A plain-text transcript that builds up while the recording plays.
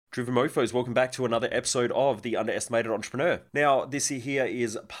Driven Mofos, welcome back to another episode of The Underestimated Entrepreneur. Now, this here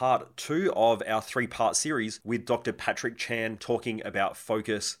is part 2 of our 3-part series with Dr. Patrick Chan talking about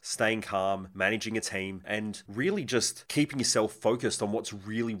focus, staying calm, managing a team, and really just keeping yourself focused on what's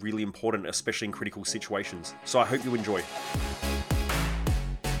really, really important, especially in critical situations. So I hope you enjoy.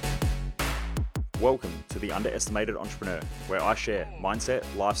 Welcome to The Underestimated Entrepreneur, where I share mindset,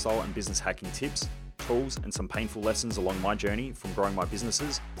 lifestyle, and business hacking tips, tools, and some painful lessons along my journey from growing my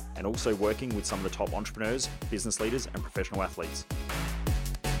businesses and also working with some of the top entrepreneurs, business leaders, and professional athletes.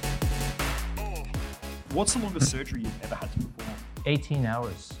 What's the longest surgery you've ever had to perform? 18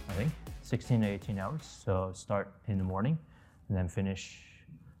 hours, I think. 16 to 18 hours. So start in the morning and then finish.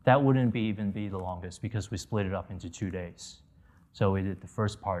 That wouldn't even be the longest because we split it up into 2 days. So we did the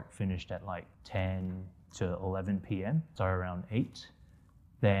first part, finished at like 10 to 11 p.m., started around 8,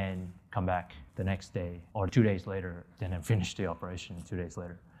 then come back the next day or 2 days later, then finish the operation 2 days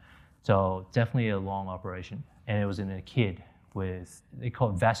later. So definitely a long operation. And it was in a kid with, they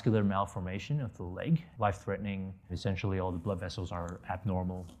call it vascular malformation of the leg, life-threatening. Essentially all the blood vessels are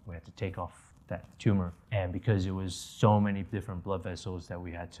abnormal. We had to take off that tumor. And because it was so many different blood vessels that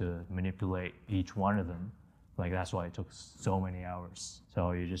we had to manipulate each one of them, like that's why it took so many hours.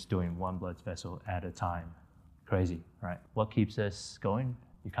 So you're just doing one blood vessel at a time. Crazy, right? What keeps us going?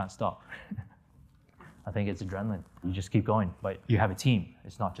 You can't stop. I think it's adrenaline. You just keep going, but you have a team.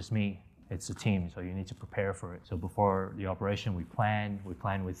 It's not just me, it's a team, so you need to prepare for it. So before the operation, we plan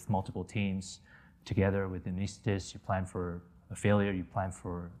with multiple teams together with the anesthetist. You plan for a failure, you plan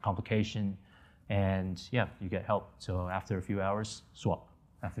for complication, and yeah, you get help. So after a few hours, swap.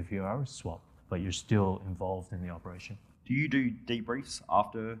 After a few hours, swap. But you're still involved in the operation. Do you do debriefs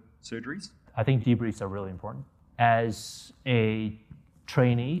after surgeries? I think debriefs are really important. As a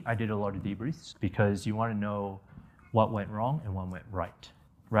trainee, I did a lot of debriefs because you want to know what went wrong and what went right.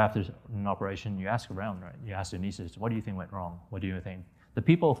 Right after an operation, you ask around, right? You ask the anesthetist, what do you think went wrong? What do you think? The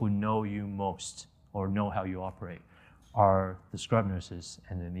people who know you most or know how you operate are the scrub nurses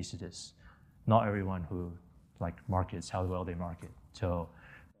and the anesthetists. Not everyone who markets how well they market. So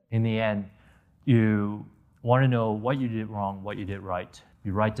in the end, you want to know what you did wrong, what you did right.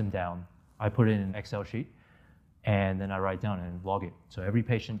 You write them down. I put it in an Excel sheet, and then I write down and log it. So every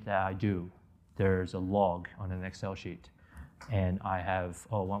patient that I do, there's a log on an Excel sheet. And I have,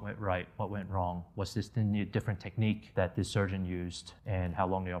 what went right, what went wrong, what's this different technique that this surgeon used, and how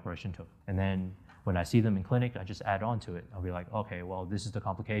long the operation took. And then when I see them in clinic, I just add on to it. I'll be like, okay, well, this is the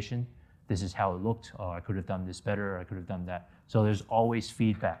complication. This is how it looked. Oh, I could have done this better. I could have done that. So there's always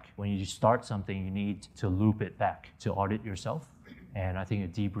feedback. When you start something, you need to loop it back to audit yourself. And I think a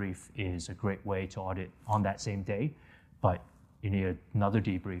debrief is a great way to audit on that same day, but you need another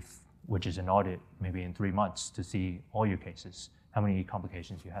debrief, which is an audit maybe in 3 months to see all your cases, how many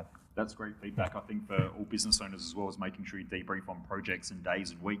complications you have. That's great feedback, I think, for all business owners as well, as making sure you debrief on projects and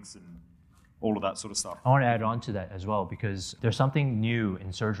days and weeks and all of that sort of stuff. I want to add on to that as well, because there's something new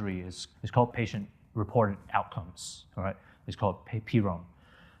in surgery. It's called patient-reported outcomes, all right? It's called PROM.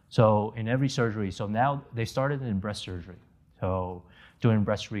 So in every surgery, so now they started in breast surgery. So doing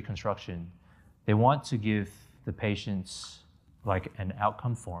breast reconstruction, they want to give the patients like an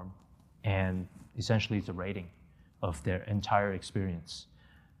outcome form, and essentially it's a rating of their entire experience.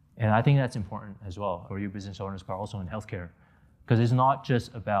 And I think that's important as well for you business owners, but also in healthcare, because it's not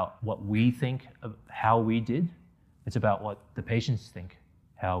just about what we think of how we did, it's about what the patients think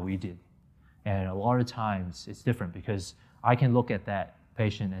how we did. And a lot of times it's different because I can look at that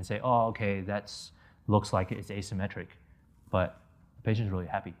patient and say, oh, okay, looks like it's asymmetric, but the patient's really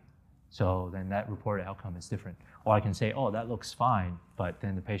happy. So then that reported outcome is different. Or I can say, oh, that looks fine, but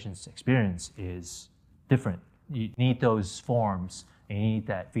then the patient's experience is different. You need those forms and you need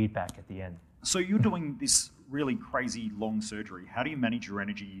that feedback at the end. So you're doing this really crazy long surgery. How do you manage your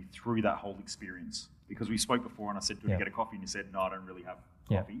energy through that whole experience? Because we spoke before and I said, do you get a coffee? And you said, no, I don't really have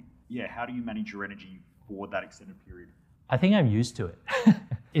coffee. Yeah, how do you manage your energy for that extended period? I think I'm used to it.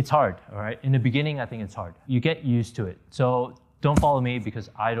 It's hard, all right? In the beginning, I think it's hard. You get used to it. So don't follow me because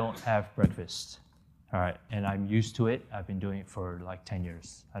I don't have breakfast, all right? And I'm used to it. I've been doing it for like 10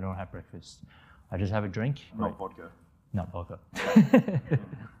 years. I don't have breakfast. I just have a drink. Not vodka. Not vodka.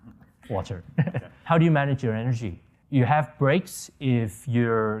 Water. Okay. How do you manage your energy? You have breaks if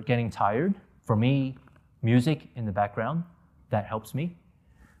you're getting tired. For me, music in the background, that helps me.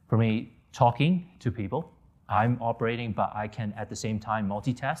 For me, talking to people. I'm operating, but I can at the same time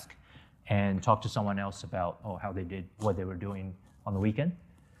multitask and talk to someone else about how they did what they were doing on the weekend.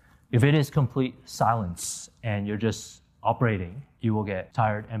 If it is complete silence and you're just operating, you will get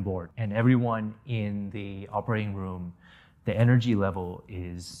tired and bored. And everyone in the operating room the energy level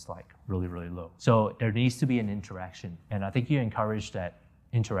is like really, really low. So there needs to be an interaction. And I think you encourage that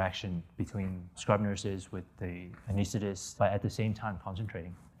interaction between scrub nurses with the anesthetist, but at the same time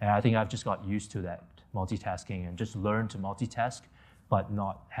concentrating. And I think I've just got used to that multitasking and just learn to multitask, but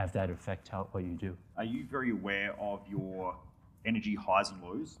not have that affect what you do. Are you very aware of your energy highs and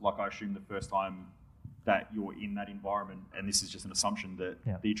lows? Like I assume the first time that you're in that environment, and this is just an assumption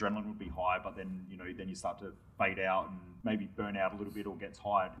that the adrenaline would be high, but then then you start to fade out and maybe burn out a little bit or get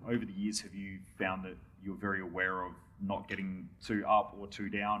tired. Over the years, have you found that you're very aware of not getting too up or too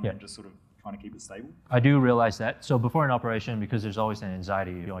down and just sort of trying to keep it stable? I do realize that. So before an operation, because there's always an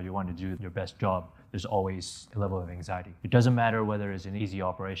anxiety, you want to do your best job, there's always a level of anxiety. It doesn't matter whether it's an easy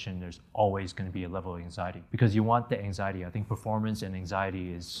operation, there's always going to be a level of anxiety because you want the anxiety. I think performance and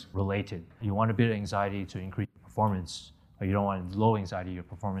anxiety is related. You want a bit of anxiety to increase performance, but you don't want low anxiety. Your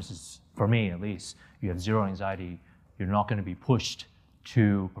performance is, for me at least, you have zero anxiety, you're not going to be pushed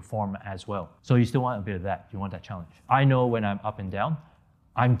to perform as well. So you still want a bit of that. You want that challenge. I know when I'm up and down,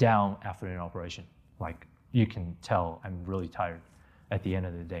 I'm down after an operation. Like you can tell I'm really tired at the end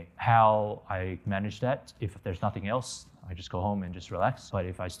of the day. How I manage that, if there's nothing else, I just go home and just relax. But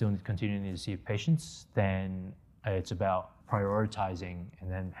if I still continue to see patients, then it's about prioritizing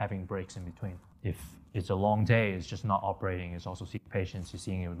and then having breaks in between. If it's a long day, it's just not operating, it's also seeing patients, you're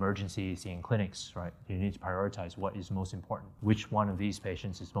seeing emergency, seeing clinics, right? You need to prioritize what is most important. Which one of these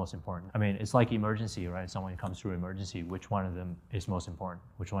patients is most important? I mean, it's like emergency, right? Someone comes through emergency, which one of them is most important?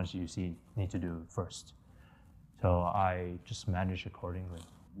 Which ones do you need to do first? So I just manage accordingly.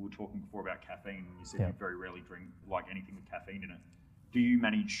 We were talking before about caffeine. You said you very rarely drink like anything with caffeine in it. Do you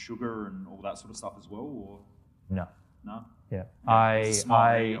manage sugar and all that sort of stuff as well, or? No. No? Yeah.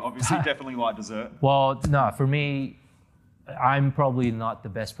 I obviously definitely like dessert. Well, no, for me, I'm probably not the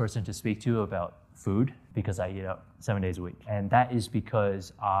best person to speak to about food because I eat out 7 days a week. And that is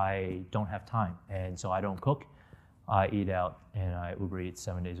because I don't have time. And so I don't cook. I eat out and I Uber Eats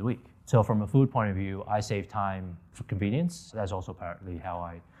 7 days a week. So from a food point of view, I save time for convenience. That's also partly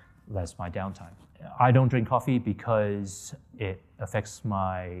how that's my downtime. I don't drink coffee because it affects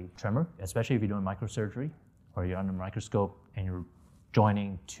my tremor, especially if you're doing microsurgery or you're under a microscope and you're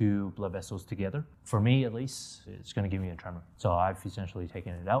joining two blood vessels together. For me, at least, it's going to give me a tremor. So I've essentially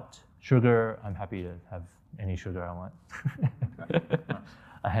taken it out. Sugar, I'm happy to have any sugar I want.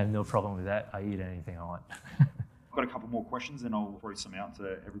 I have no problem with that. I eat anything I want. I've got a couple more questions and I'll throw some out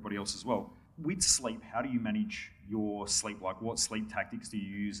to everybody else as well. With sleep, how do you manage your sleep? Like what sleep tactics do you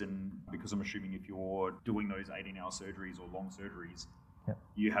use? And because I'm assuming if you're doing those 18-hour surgeries or long surgeries,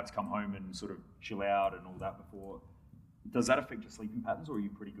 you have to come home and sort of chill out and all that before. Does that affect your sleeping patterns or are you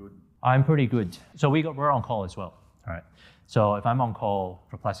pretty good? I'm pretty good. So we're on call as well. All right. So if I'm on call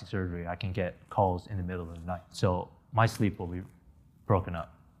for plastic surgery, I can get calls in the middle of the night. So my sleep will be broken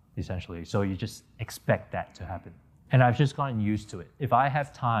up, essentially. So you just expect that to happen. And I've just gotten used to it. If I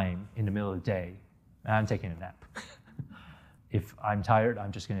have time in the middle of the day, I'm taking a nap. If I'm tired,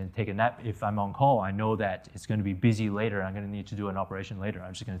 I'm just going to take a nap. If I'm on call, I know that it's going to be busy later. I'm going to need to do an operation later.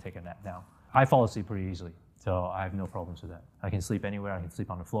 I'm just going to take a nap now. I fall asleep pretty easily, so I have no problems with that. I can sleep anywhere. I can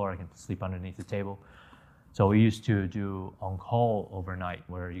sleep on the floor. I can sleep underneath the table. So we used to do on-call overnight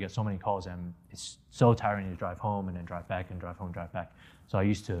where you get so many calls and it's so tiring to drive home and then drive back and drive home, drive back. So I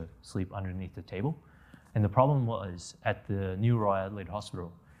used to sleep underneath the table. And the problem was at the new Royal Adelaide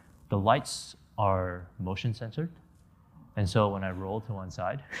Hospital, the lights are motion censored. And so when I roll to one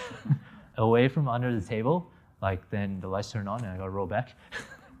side, away from under the table, like then the lights turn on and I got to roll back.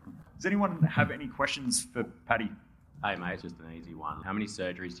 Does anyone have any questions for Paddy? Hey mate, it's just an easy one. How many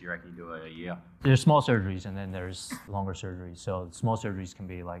surgeries do you reckon you do a year? There's small surgeries and then there's longer surgeries. So small surgeries can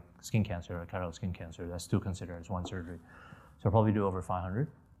be like skin cancer or cardiac skin cancer. That's still considered as one surgery. So I'll probably do over 500.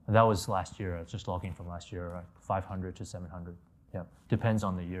 And that was last year. I was just logging from last year, like 500 to 700. Yeah, depends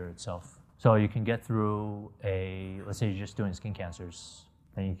on the year itself. So you can get through let's say you're just doing skin cancers,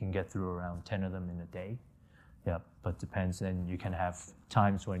 then you can get through around 10 of them in a day. Yeah, but depends. Then you can have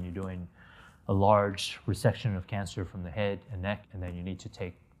times when you're doing a large resection of cancer from the head and neck, and then you need to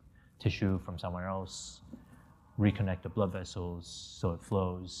take tissue from somewhere else, reconnect the blood vessels so it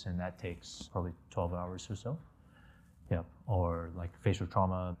flows, and that takes probably 12 hours or so. Yeah, or like facial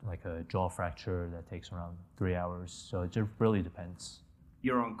trauma, like a jaw fracture, that takes around 3 hours. So it just really depends.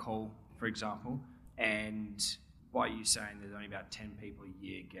 You're on call, for example, and by you saying there's only about 10 people a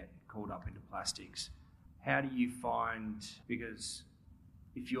year get called up into plastics, how do you find, because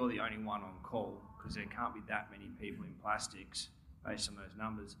if you're the only one on call, because there can't be that many people in plastics based on those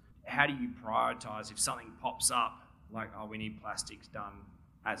numbers, how do you prioritise if something pops up, like, oh, we need plastics done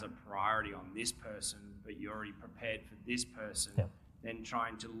as a priority on this person, but you're already prepared for this person, then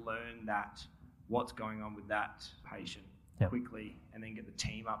trying to learn that, what's going on with that patient quickly, and then get the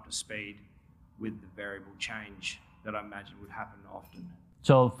team up to speed with the variable change that I imagine would happen often.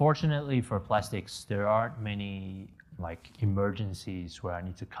 So fortunately for plastics, there aren't many like emergencies where I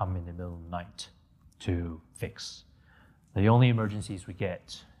need to come in the middle of the night to fix. The only emergencies we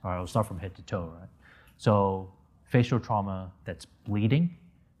get, or I'll start from head to toe, right? So facial trauma that's bleeding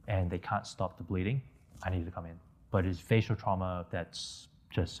and they can't stop the bleeding, I need to come in. But it's facial trauma that's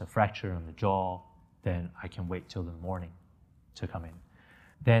just a fracture on the jaw, then I can wait till the morning to come in.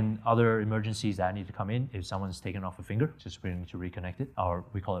 Then other emergencies that I need to come in, if someone's taken off a finger, just we need to reconnect it, or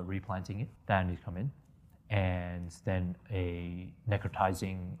we call it replanting it, that I need to come in. And then a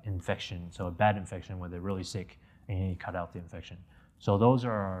necrotizing infection, so a bad infection where they're really sick and you need to cut out the infection. So those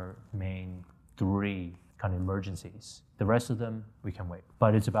are our main 3 kind of emergencies. The rest of them, we can wait.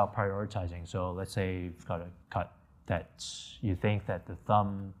 But it's about prioritizing. So let's say you've got a cut that you think that the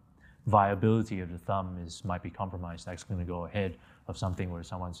thumb, viability of the thumb might be compromised. That's going to go ahead of something where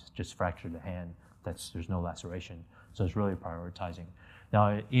someone's just fractured the hand, there's no laceration. So it's really prioritizing.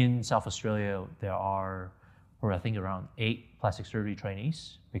 Now in South Australia, there are, I think around 8 plastic surgery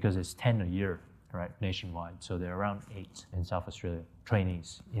trainees, because it's 10 a year, right, nationwide. So there are around 8 in South Australia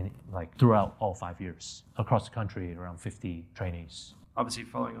trainees in like throughout all 5 years. Across the country, around 50 trainees. Obviously,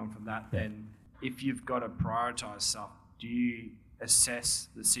 following on from that, then if you've got to prioritize stuff, do you assess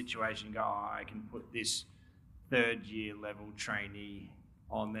the situation and go, I can put this 3rd year level trainee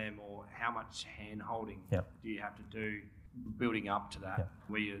on them, or how much hand holding do you have to do building up to that,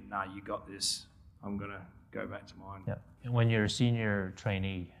 where you got this, I'm going to go back to mine. And when you're a senior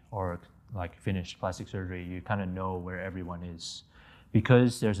trainee or like finished plastic surgery, you kind of know where everyone is.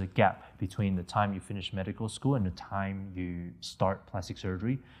 Because there's a gap between the time you finish medical school and the time you start plastic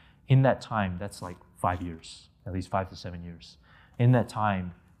surgery. In that time, that's like 5 years, at least 5 to 7 years. In that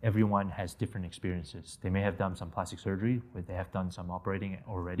time, everyone has different experiences. They may have done some plastic surgery, but they have done some operating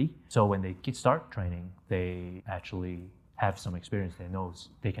already. So when they start training, they actually have some experience. They know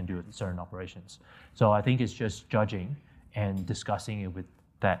they can do certain operations. So I think it's just judging and discussing it with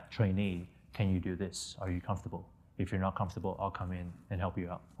that trainee. Can you do this? Are you comfortable? If you're not comfortable, I'll come in and help you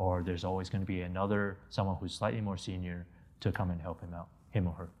out. Or there's always going to be someone who's slightly more senior to come and help him out, him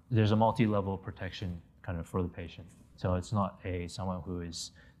or her. There's a multi-level protection kind of for the patient. So it's not someone who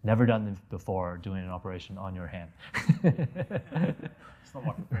is never done this before doing an operation on your hand. It's not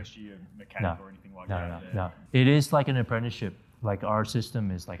like a first year mechanic or anything like that. No. It is like an apprenticeship. Like our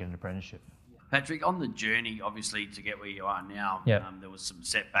system is like an apprenticeship. Patrick, on the journey, obviously, to get where you are now, there was some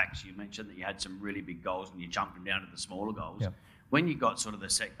setbacks. You mentioned that you had some really big goals and you jumped them down to the smaller goals. When you got sort of the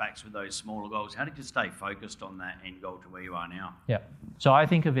setbacks with those smaller goals, how did you stay focused on that end goal to where you are now? So I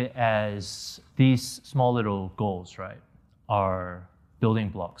think of it as these small little goals, right, are building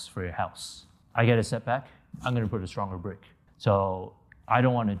blocks for your house. I get a setback, I'm going to put a stronger brick. So I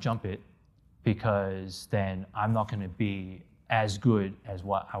don't want to jump it because then I'm not going to be as good as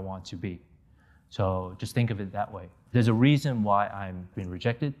what I want to be. So just think of it that way. There's a reason why I'm being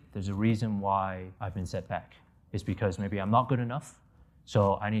rejected. There's a reason why I've been set back. It's because maybe I'm not good enough.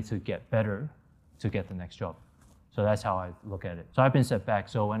 So I need to get better to get the next job. So that's how I look at it. So I've been set back.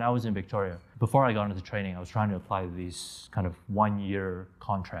 So when I was in Victoria, before I got into training, I was trying to apply to these kind of 1-year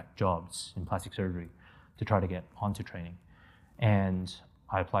contract jobs in plastic surgery to try to get onto training. And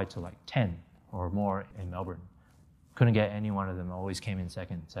I applied to like 10 or more in Melbourne. Couldn't get any one of them. I always came in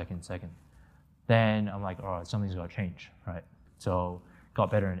second. Then I'm like, all right, something's got to change, right? So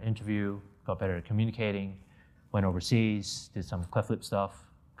got better in interview, got better at communicating, went overseas, did some cleft lip stuff,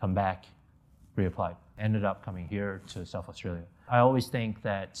 come back, reapplied. Ended up coming here to South Australia. I always think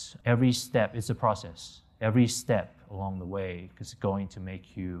that every step is a process. Every step along the way is going to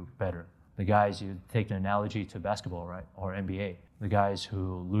make you better. The guys, you take the analogy to basketball, right, or NBA. The guys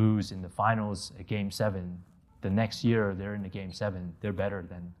who lose in the finals at Game 7, the next year they're in the Game 7, they're better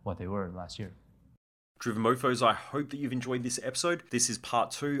than what they were last year. Driven Mofos, I hope that you've enjoyed this episode. This is part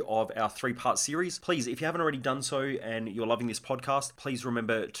 2 of our 3-part series. Please, if you haven't already done so and you're loving this podcast, please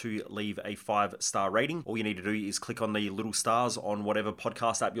remember to leave a 5-star rating. All you need to do is click on the little stars on whatever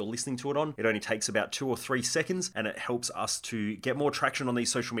podcast app you're listening to it on. It only takes about 2 or 3 seconds and it helps us to get more traction on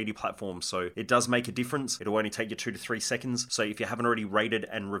these social media platforms. So it does make a difference. It'll only take you 2 to 3 seconds. So if you haven't already rated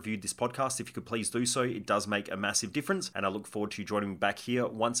and reviewed this podcast, if you could please do so, it does make a massive difference. And I look forward to you joining me back here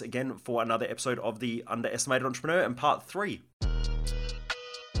once again for another episode of the Underestimated Entrepreneur and part 3.